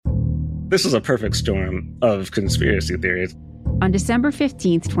This is a perfect storm of conspiracy theories. On December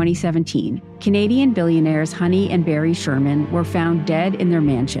 15th, 2017, Canadian billionaires Honey and Barry Sherman were found dead in their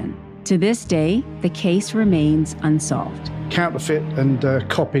mansion. To this day, the case remains unsolved. Counterfeit and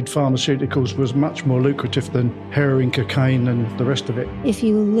copied pharmaceuticals was much more lucrative than heroin, cocaine, and the rest of it. If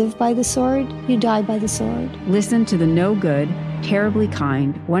you live by the sword, you die by the sword. Listen to the no good, terribly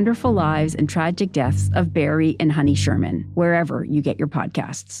kind, wonderful lives and tragic deaths of Barry and Honey Sherman, wherever you get your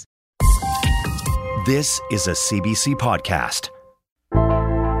podcasts. This is a CBC podcast.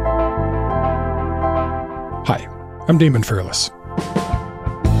 Hi, I'm Damon Fairless.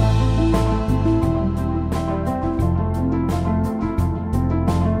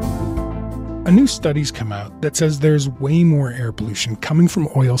 A new study's come out that says there's way more air pollution coming from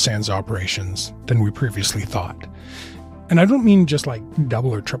oil sands operations than we previously thought. And I don't mean just like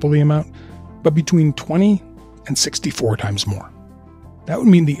double or triple the amount, but between 20 and 64 times more. That would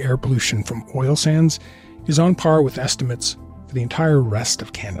mean the air pollution from oil sands is on par with estimates for the entire rest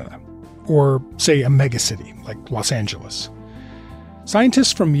of Canada, or say a megacity like Los Angeles.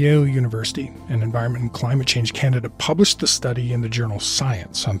 Scientists from Yale University and Environment and Climate Change Canada published the study in the journal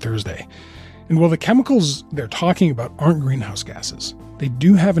Science on Thursday. And while the chemicals they're talking about aren't greenhouse gases, they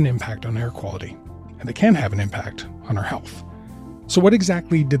do have an impact on air quality, and they can have an impact on our health. So what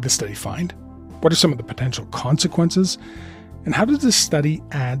exactly did the study find? What are some of the potential consequences? And how does this study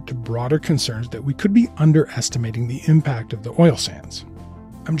add to broader concerns that we could be underestimating the impact of the oil sands?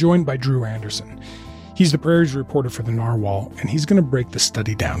 I'm joined by Drew Anderson. He's the Prairies reporter for the Narwhal, and he's going to break the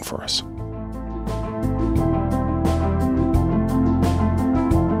study down for us.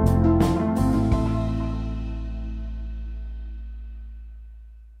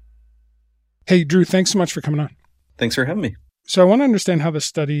 Hey, Drew, thanks so much for coming on. Thanks for having me. So I want to understand how the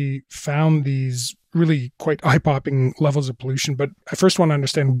study found these really quite eye-popping levels of pollution, but I first want to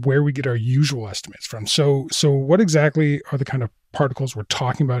understand where we get our usual estimates from. So what exactly are the kind of particles we're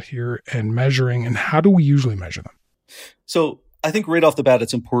talking about here and measuring, and how do we usually measure them? So I think right off the bat,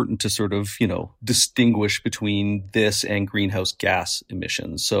 it's important to sort of, distinguish between this and greenhouse gas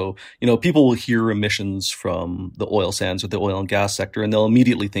emissions. So, people will hear emissions from the oil sands or the oil and gas sector, and they'll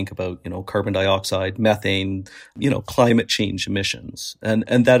immediately think about, carbon dioxide, methane, climate change emissions. And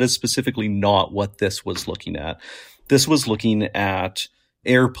that is specifically not what this was looking at. This was looking at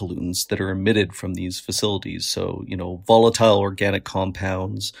air pollutants that are emitted from these facilities. So, volatile organic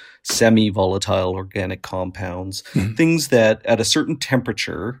compounds, semi-volatile organic compounds, things that at a certain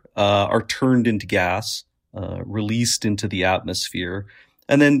temperature are turned into gas, released into the atmosphere,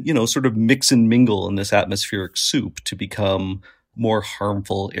 and then, sort of mix and mingle in this atmospheric soup to become more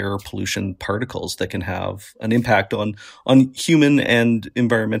harmful air pollution particles that can have an impact on human and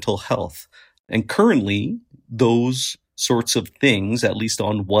environmental health. And currently, those sorts of things, at least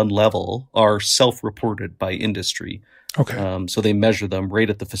on one level, are self-reported by industry. Okay. So they measure them right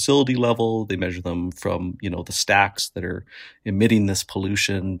at the facility level. They measure them from, the stacks that are emitting this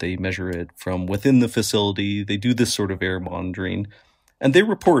pollution. They measure it from within the facility. They do this sort of air monitoring. And they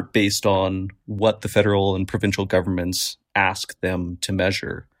report based on what the federal and provincial governments ask them to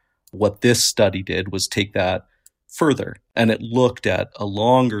measure. What this study did was take that further, and it looked at a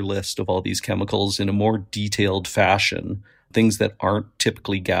longer list of all these chemicals in a more detailed fashion, things that aren't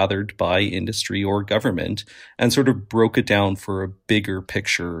typically gathered by industry or government, and sort of broke it down for a bigger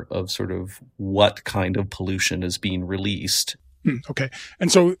picture of sort of what kind of pollution is being released. Okay. And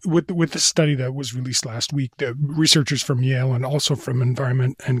so with the study that was released last week, the researchers from Yale and also from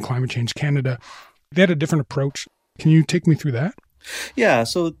Environment and Climate Change Canada, they had a different approach. Can you take me through that? Yeah,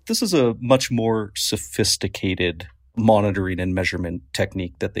 so this is a much more sophisticated monitoring and measurement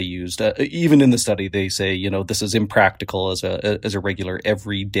technique that they used. Even in the study, they say, this is impractical as a regular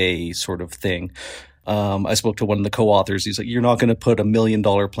everyday sort of thing. I spoke to one of the co-authors. He's like, you're not going to put $1 million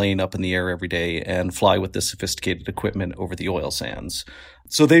plane up in the air every day and fly with this sophisticated equipment over the oil sands.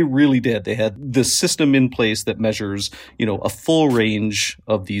 So they really did. They had this system in place that measures, a full range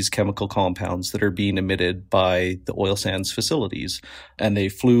of these chemical compounds that are being emitted by the oil sands facilities. And they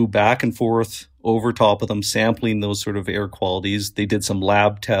flew back and forth over top of them, sampling those sort of air qualities. They did some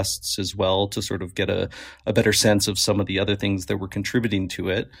lab tests as well to sort of get a better sense of some of the other things that were contributing to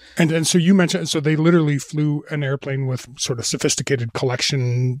it. And so you mentioned, so they literally flew an airplane with sort of sophisticated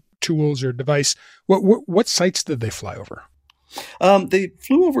collection tools or device. What sites did they fly over? They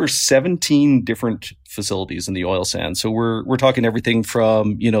flew over 17 different facilities in the oil sands. So we're talking everything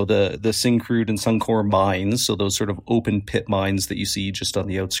from, the Syncrude and Suncor mines, so those sort of open pit mines that you see just on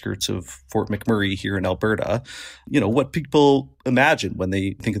the outskirts of Fort McMurray here in Alberta, what people imagine when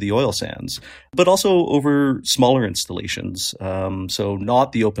they think of the oil sands, but also over smaller installations. So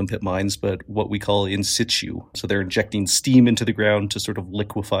not the open pit mines, but what we call in situ. So they're injecting steam into the ground to sort of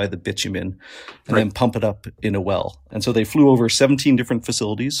liquefy the bitumen and then pump it up in a well. And so they flew over 17 different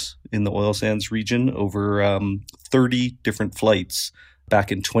facilities in the oil sands region over 30 different flights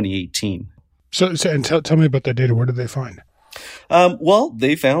back in 2018. So and tell me about that data. What did they find? Well,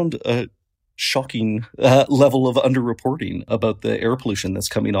 they found a shocking level of underreporting about the air pollution that's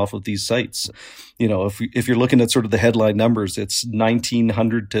coming off of these sites. If you're looking at sort of the headline numbers, it's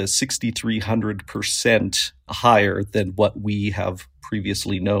 1,900 to 6,300% higher than what we have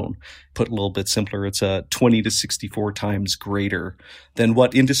previously known. Put a little bit simpler, it's 20 to 64 times greater than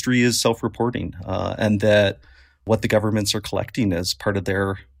what industry is self-reporting, and that what the governments are collecting as part of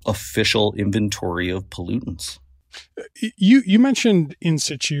their official inventory of pollutants. You mentioned in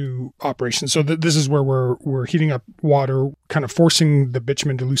situ operations. So this is where we're heating up water, kind of forcing the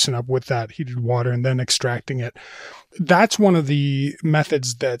bitumen to loosen up with that heated water and then extracting it. That's one of the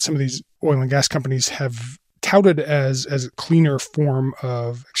methods that some of these oil and gas companies have touted as a cleaner form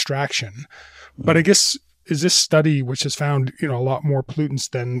of extraction. But I guess, is this study, which has found, a lot more pollutants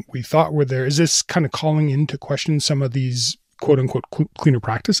than we thought were there, is this kind of calling into question some of these quote unquote cleaner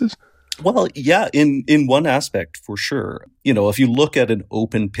practices? Well, yeah, in one aspect, for sure. If you look at an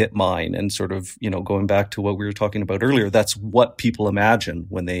open pit mine and sort of, going back to what we were talking about earlier, that's what people imagine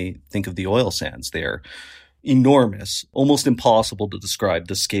when they think of the oil sands. They're enormous, almost impossible to describe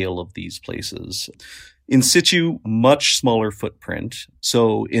the scale of these places. In situ, much smaller footprint.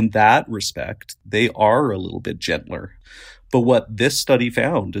 So in that respect, they are a little bit gentler. But what this study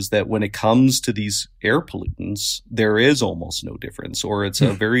found is that when it comes to these air pollutants, there is almost no difference, or it's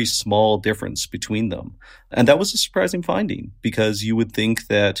a very small difference between them. And that was a surprising finding, because you would think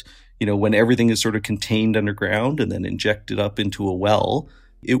that, when everything is sort of contained underground and then injected up into a well,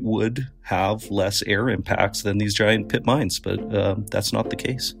 it would have less air impacts than these giant pit mines. But that's not the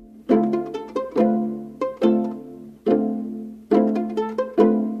case.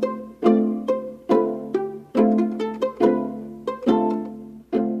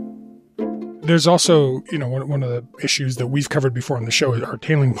 There's also, one of the issues that we've covered before on the show is our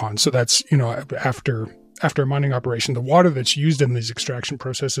tailing ponds. So that's, after a mining operation, the water that's used in these extraction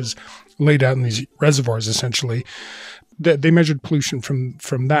processes laid out in these reservoirs, essentially, they measured pollution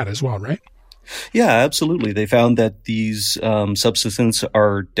from that as well, right? Yeah, absolutely. They found that these substances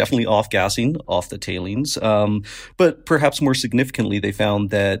are definitely off-gassing off the tailings. But perhaps more significantly, they found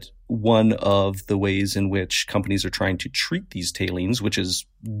that one of the ways in which companies are trying to treat these tailings, which is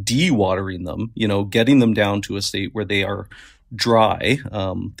dewatering them, getting them down to a state where they are dry.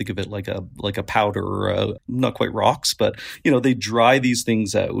 Think of it like a powder, or not quite rocks, but they dry these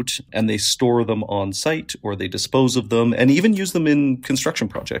things out and they store them on site, or they dispose of them and even use them in construction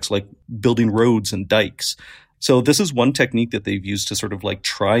projects like building roads and dikes. So this is one technique that they've used to sort of like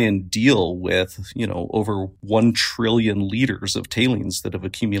try and deal with, over 1 trillion liters of tailings that have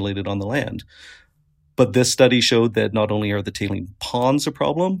accumulated on the land. But this study showed that not only are the tailing ponds a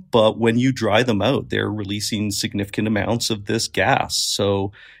problem, but when you dry them out, they're releasing significant amounts of this gas.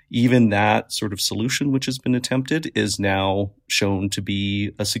 So even that sort of solution, which has been attempted, is now shown to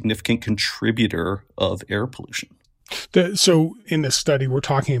be a significant contributor of air pollution. So in this study, we're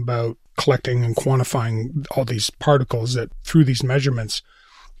talking about collecting and quantifying all these particles that through these measurements.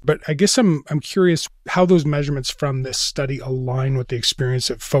 But I guess I'm curious how those measurements from this study align with the experience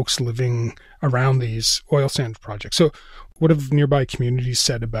of folks living around these oil sands projects. So what have nearby communities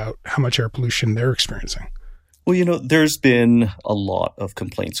said about how much air pollution they're experiencing? Well, there's been a lot of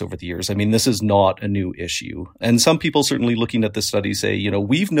complaints over the years. I mean, this is not a new issue. And some people certainly looking at this study say,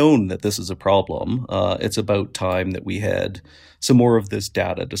 we've known that this is a problem. It's about time that we had some more of this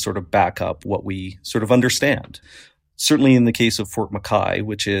data to sort of back up what we sort of understand. Certainly in the case of Fort McKay,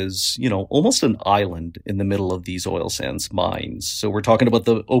 which is, almost an island in the middle of these oil sands mines. So we're talking about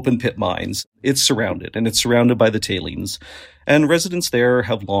the open pit mines. It's surrounded by the tailings. And residents there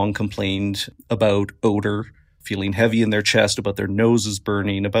have long complained about odor, feeling heavy in their chest, about their noses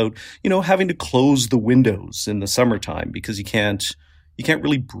burning, about, having to close the windows in the summertime because you can't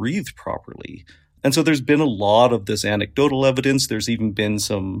really breathe properly. And so there's been a lot of this anecdotal evidence. There's even been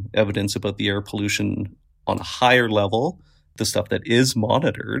some evidence about the air pollution on a higher level the stuff that is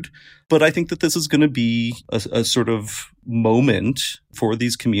monitored. But I think that this is going to be a sort of moment for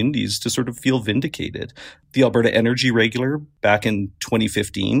these communities to sort of feel vindicated. The Alberta Energy Regulator back in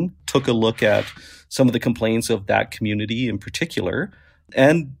 2015 took a look at some of the complaints of that community in particular,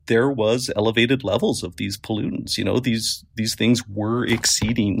 and there was elevated levels of these pollutants. These things were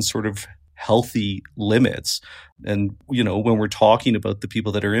exceeding sort of healthy limits. And, when we're talking about the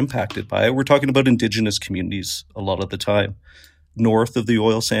people that are impacted by it, we're talking about Indigenous communities a lot of the time. North of the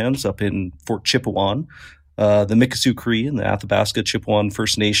oil sands, up in Fort Chipewyan, the Mikisew Cree and the Athabasca Chipewyan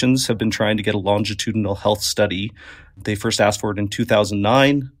First Nations have been trying to get a longitudinal health study. They first asked for it in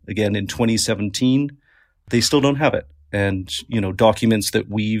 2009, again in 2017. They still don't have it. And, documents that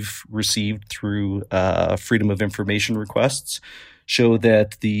we've received through Freedom of Information requests show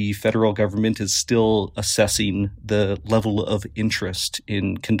that the federal government is still assessing the level of interest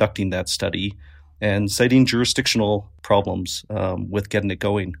in conducting that study and citing jurisdictional problems with getting it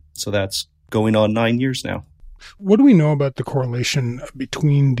going. So that's going on 9 years now. What do we know about the correlation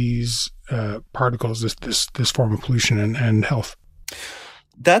between these particles, this form of pollution and health?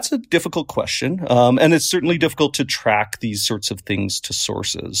 That's a difficult question. And it's certainly difficult to track these sorts of things to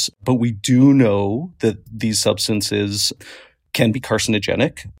sources. But we do know that these substances can be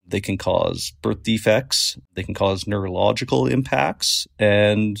carcinogenic. They can cause birth defects. They can cause neurological impacts.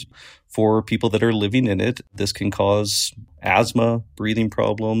 And for people that are living in it, this can cause asthma, breathing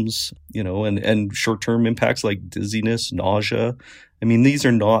problems, and short-term impacts like dizziness, nausea. I mean, these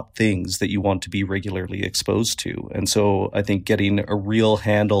are not things that you want to be regularly exposed to. And so I think getting a real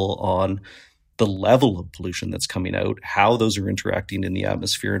handle on the level of pollution that's coming out, how those are interacting in the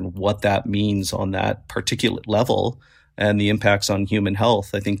atmosphere, and what that means on that particulate level and the impacts on human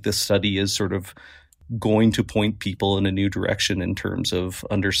health, I think this study is sort of going to point people in a new direction in terms of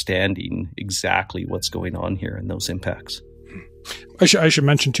understanding exactly what's going on here and those impacts. I should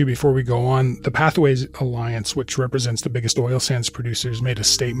mention, too, before we go on, the Pathways Alliance, which represents the biggest oil sands producers, made a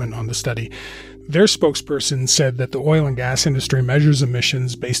statement on the study. Their spokesperson said that the oil and gas industry measures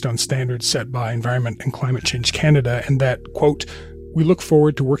emissions based on standards set by Environment and Climate Change Canada, and that, quote, "We look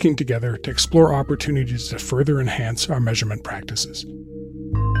forward to working together to explore opportunities to further enhance our measurement practices."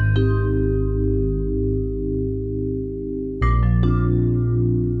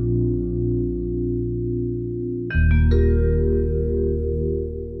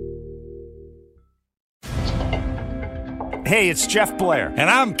 Hey, it's Jeff Blair. And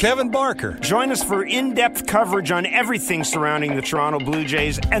I'm Kevin Barker. Join us for in-depth coverage on everything surrounding the Toronto Blue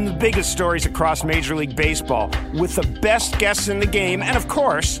Jays and the biggest stories across Major League Baseball with the best guests in the game and, of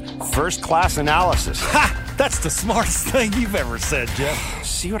course, first-class analysis. Ha! That's the smartest thing you've ever said, Jeff.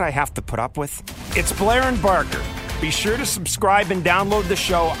 See what I have to put up with? It's Blair and Barker. Be sure to subscribe and download the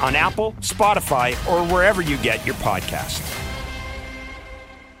show on Apple, Spotify, or wherever you get your podcasts.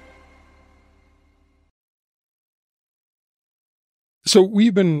 So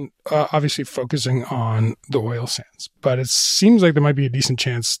we've been obviously focusing on the oil sands, but it seems like there might be a decent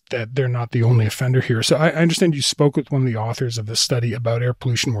chance that they're not the only offender here. So I understand you spoke with one of the authors of this study about air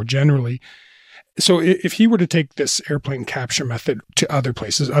pollution more generally. So if he were to take this airplane capture method to other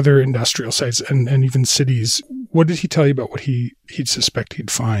places, other industrial sites, and even cities, what did he tell you about what he'd suspect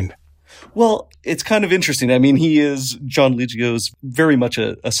he'd find? Well, it's kind of interesting. John Legio's very much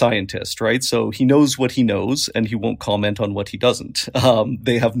a scientist, right? So he knows what he knows and he won't comment on what he doesn't.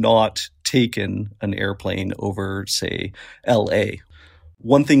 They have not taken an airplane over, say, LA.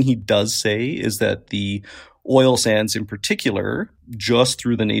 One thing he does say is that the oil sands in particular, just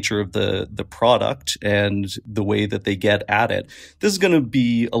through the nature of the product and the way that they get at it, this is going to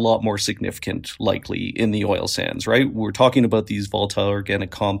be a lot more significant likely in the oil sands, right? We're talking about these volatile organic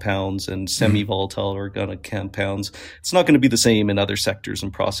compounds and semi-volatile organic compounds. It's not going to be the same in other sectors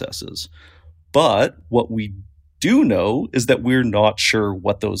and processes. But what we do know is that we're not sure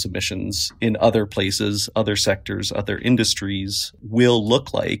what those emissions in other places, other sectors, other industries will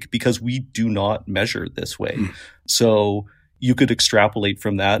look like because we do not measure this way. So you could extrapolate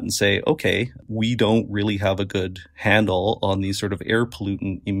from that and say, okay, we don't really have a good handle on these sort of air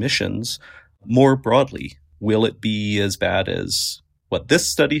pollutant emissions more broadly. Will it be as bad as what this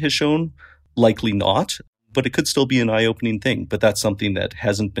study has shown? Likely not. But it could still be an eye-opening thing. But that's something that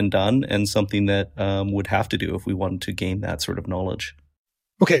hasn't been done and something that would have to do if we wanted to gain that sort of knowledge.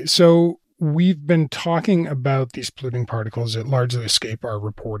 Okay, so we've been talking about these polluting particles that largely escape our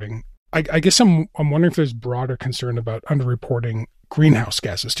reporting. I guess I'm wondering if there's broader concern about underreporting greenhouse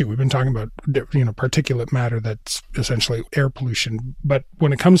gases too. We've been talking about particulate matter that's essentially air pollution. But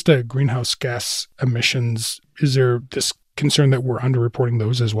when it comes to greenhouse gas emissions, is there this concern that we're underreporting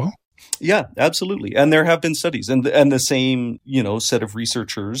those as well? Yeah, absolutely. And there have been studies, and the same, set of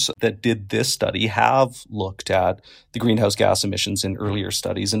researchers that did this study have looked at the greenhouse gas emissions in earlier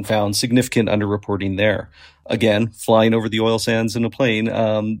studies and found significant underreporting there. Again, flying over the oil sands in a plane,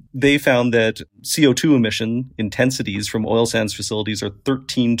 they found that CO2 emission intensities from oil sands facilities are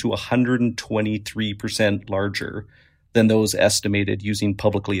 13 to 123% larger than those estimated using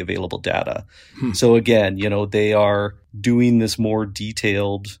publicly available data. So again, they are doing this more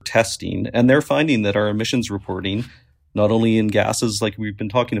detailed testing, and they're finding that our emissions reporting, not only in gases like we've been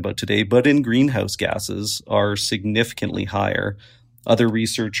talking about today, but in greenhouse gases, are significantly higher. Other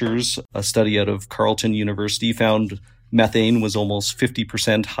researchers, a study out of Carleton University, found methane was almost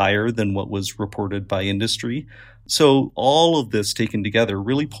 50% higher than what was reported by industry. So all of this taken together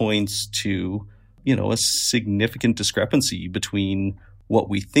really points to a significant discrepancy between what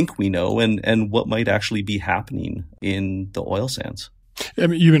we think we know and what might actually be happening in the oil sands. I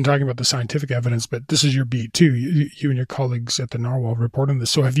mean, you've been talking about the scientific evidence, but this is your beat too. You and your colleagues at the Narwhal report on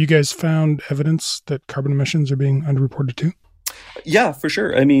this. So have you guys found evidence that carbon emissions are being underreported too? Yeah, for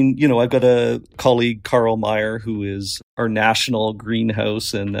sure. I mean, I've got a colleague, Carl Meyer, who is our national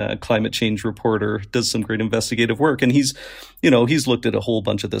greenhouse and climate change reporter, does some great investigative work. And he's looked at a whole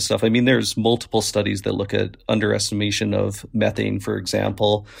bunch of this stuff. I mean, there's multiple studies that look at underestimation of methane, for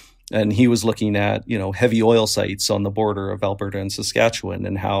example. And he was looking at, heavy oil sites on the border of Alberta and Saskatchewan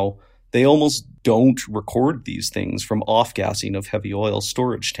and how they almost don't record these things from off-gassing of heavy oil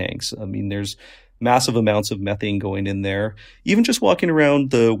storage tanks. I mean, there's massive amounts of methane going in there. Even just walking around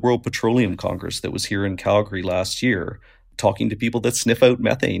the World Petroleum Congress that was here in Calgary last year, talking to people that sniff out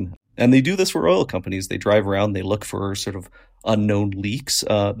methane. And they do this for oil companies. They drive around, they look for sort of unknown leaks.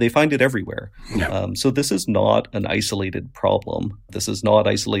 They find it everywhere. Yeah. So this is not an isolated problem. This is not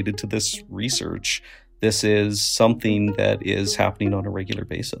isolated to this research. This is something that is happening on a regular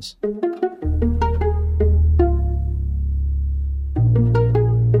basis.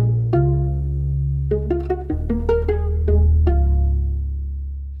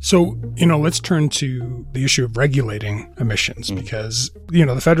 So, let's turn to the issue of regulating emissions because,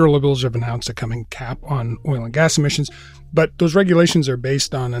 the federal Liberals have announced a coming cap on oil and gas emissions, but those regulations are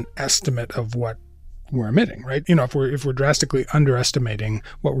based on an estimate of what we're emitting, right? If we're drastically underestimating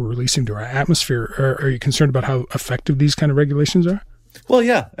what we're releasing to our atmosphere, are you concerned about how effective these kind of regulations are? Well,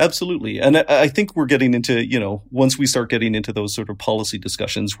 yeah, absolutely. And I think we're getting into, once we start getting into those sort of policy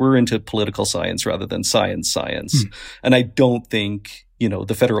discussions, we're into political science rather than science. And I don't think,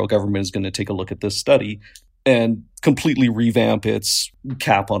 the federal government is going to take a look at this study and completely revamp its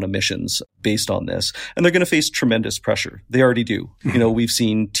cap on emissions based on this. And they're going to face tremendous pressure. They already do. We've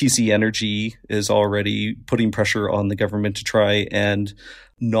seen TC Energy is already putting pressure on the government to try and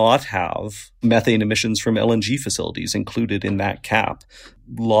not have methane emissions from LNG facilities included in that cap.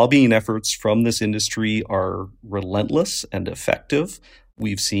 Lobbying efforts from this industry are relentless and effective.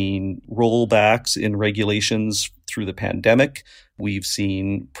 We've seen rollbacks in regulations through the pandemic. We've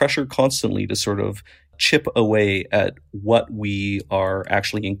seen pressure constantly to sort of chip away at what we are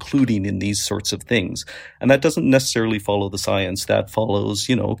actually including in these sorts of things. And that doesn't necessarily follow the science. That follows,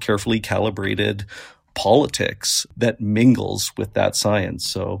 carefully calibrated politics that mingles with that science.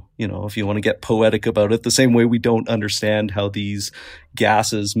 So, if you want to get poetic about it, the same way we don't understand how these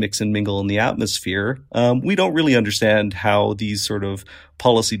gases mix and mingle in the atmosphere, we don't really understand how these sort of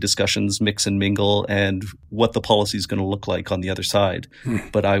policy discussions mix and mingle and what the policy is going to look like on the other side.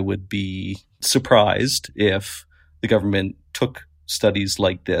 But I would be surprised if the government took studies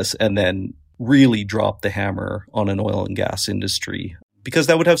like this and then really dropped the hammer on an oil and gas industry, because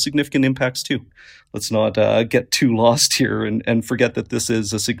that would have significant impacts too. Let's not get too lost here and forget that this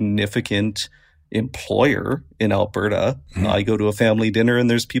is a significant employer in Alberta. I go to a family dinner and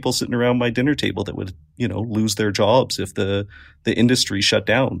there's people sitting around my dinner table that would, lose their jobs if the industry shut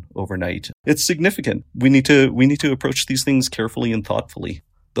down overnight. It's significant. We need to approach these things carefully and thoughtfully.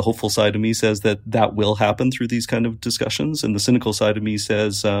 The hopeful side of me says that will happen through these kind of discussions. And the cynical side of me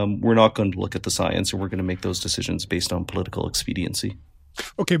says we're not going to look at the science and we're going to make those decisions based on political expediency.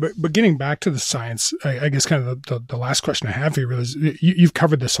 Okay, but getting back to the science, I guess kind of the last question I have here is you've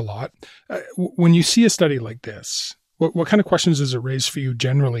covered this a lot. When you see a study like this, what kind of questions does it raise for you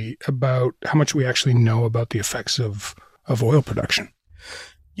generally about how much we actually know about the effects of oil production?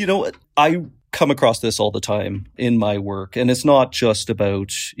 I come across this all the time in my work, and it's not just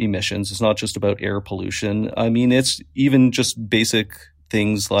about emissions. It's not just about air pollution. I mean, it's even just basic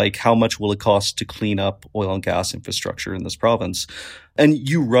things like how much will it cost to clean up oil and gas infrastructure in this province? And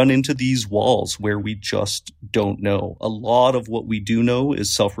you run into these walls where we just don't know. A lot of what we do know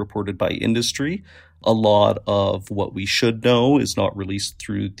is self-reported by industry. A lot of what we should know is not released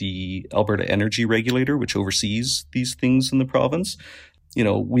through the Alberta Energy Regulator, which oversees these things in the province.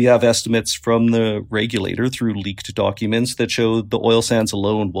 We have estimates from the regulator through leaked documents that show the oil sands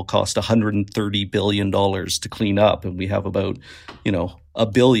alone will cost $130 billion to clean up. And we have about,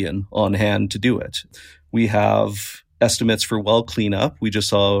 $1 billion on hand to do it. We have estimates for well cleanup. We just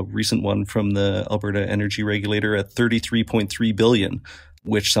saw a recent one from the Alberta Energy Regulator at $33.3 billion,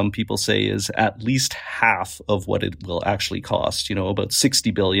 which some people say is at least half of what it will actually cost, about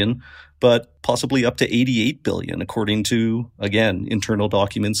 $60 billion, but possibly up to $88 billion, according to, again, internal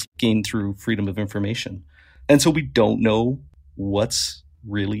documents gained through Freedom of Information. And so we don't know what's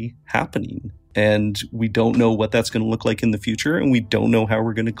really happening. And we don't know what that's going to look like in the future. And we don't know how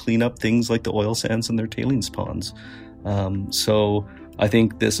we're going to clean up things like the oil sands and their tailings ponds. So I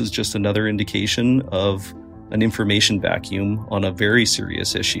think this is just another indication of an information vacuum on a very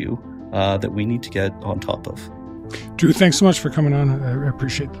serious issue that we need to get on top of. Drew, thanks so much for coming on. I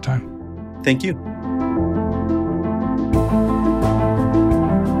appreciate the time. Thank you.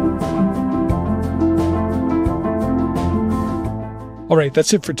 All right,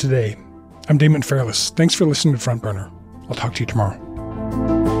 that's it for today. I'm Damon Fairless. Thanks for listening to Front Burner. I'll talk to you tomorrow.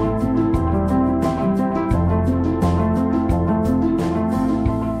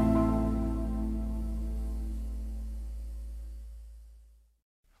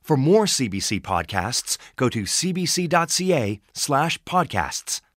 For more CBC podcasts, go to cbc.ca/podcasts.